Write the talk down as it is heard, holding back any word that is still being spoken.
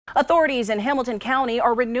Authorities in Hamilton County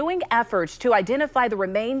are renewing efforts to identify the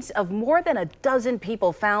remains of more than a dozen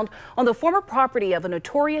people found on the former property of a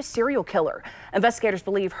notorious serial killer. Investigators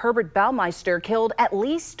believe Herbert Baumeister killed at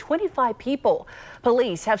least 25 people.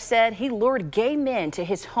 Police have said he lured gay men to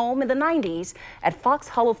his home in the 90s at Fox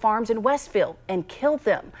Hollow Farms in Westville and killed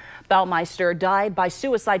them. Baumeister died by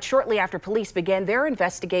suicide shortly after police began their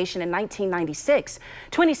investigation in 1996.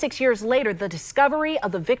 26 years later, the discovery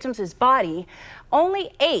of the victim's body,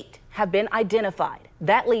 only 8 have been identified.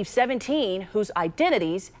 That leaves 17 whose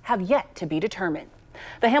identities have yet to be determined.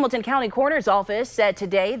 The Hamilton County Coroner's Office said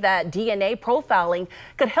today that DNA profiling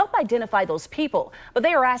could help identify those people, but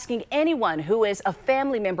they are asking anyone who is a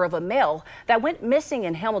family member of a male that went missing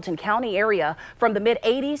in Hamilton County area from the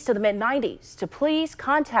mid-80s to the mid-90s to please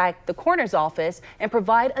contact the Coroner's Office and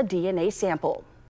provide a DNA sample.